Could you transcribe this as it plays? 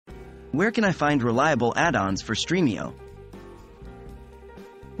Where can I find reliable add-ons for Stremio?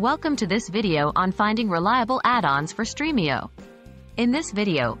 Welcome to this video on finding reliable add-ons for Stremio. In this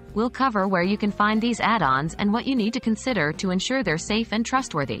video, we'll cover where you can find these add-ons and what you need to consider to ensure they're safe and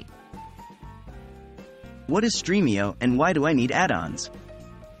trustworthy. What is Stremio and why do I need add-ons?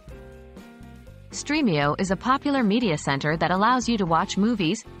 Stremio is a popular media center that allows you to watch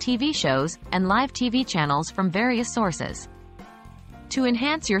movies, TV shows, and live TV channels from various sources. To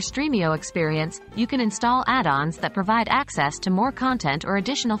enhance your Stremio experience, you can install add-ons that provide access to more content or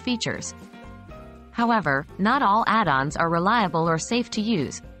additional features. However, not all add-ons are reliable or safe to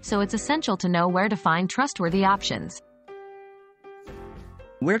use, so it's essential to know where to find trustworthy options.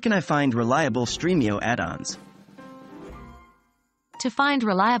 Where can I find reliable Stremio add-ons? To find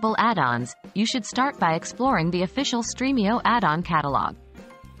reliable add-ons, you should start by exploring the official Stremio add-on catalog.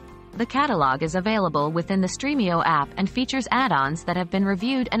 The catalog is available within the Stremio app and features add-ons that have been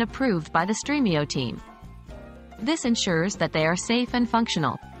reviewed and approved by the Stremio team. This ensures that they are safe and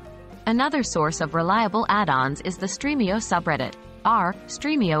functional. Another source of reliable add-ons is the Stremio subreddit, r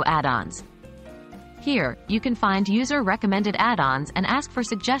Stremio add-ons. Here, you can find user-recommended add-ons and ask for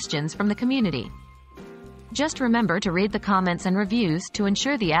suggestions from the community. Just remember to read the comments and reviews to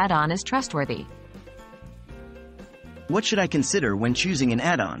ensure the add-on is trustworthy. What should I consider when choosing an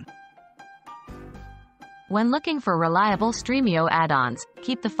add-on? When looking for reliable Stremio add-ons,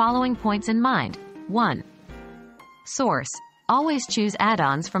 keep the following points in mind. 1. Source. Always choose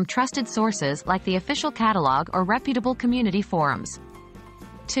add-ons from trusted sources like the official catalog or reputable community forums.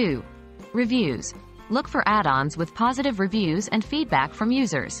 2. Reviews. Look for add-ons with positive reviews and feedback from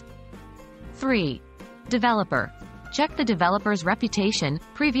users. 3. Developer. Check the developer's reputation,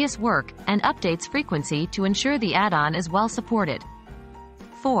 previous work, and updates frequency to ensure the add-on is well supported.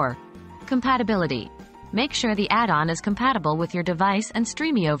 4. Compatibility. Make sure the add-on is compatible with your device and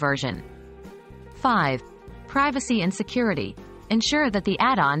Stremio version. 5. Privacy and security. Ensure that the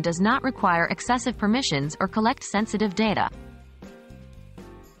add-on does not require excessive permissions or collect sensitive data.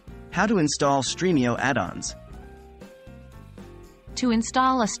 How to install Stremio add-ons? To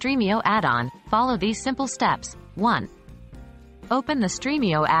install a Stremio add-on, follow these simple steps. 1. Open the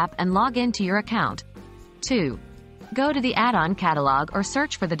Stremio app and log into your account. 2. Go to the add-on catalog or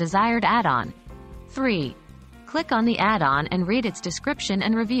search for the desired add-on. 3. Click on the add-on and read its description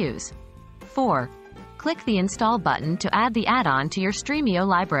and reviews. 4. Click the Install button to add the add-on to your Stremio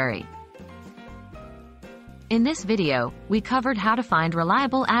library. In this video, we covered how to find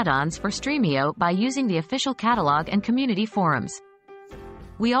reliable add-ons for Stremio by using the official catalog and community forums.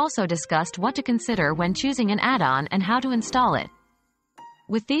 We also discussed what to consider when choosing an add-on and how to install it.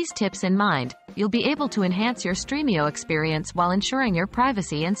 With these tips in mind, you'll be able to enhance your Stremio experience while ensuring your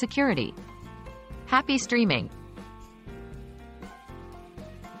privacy and security. Happy streaming!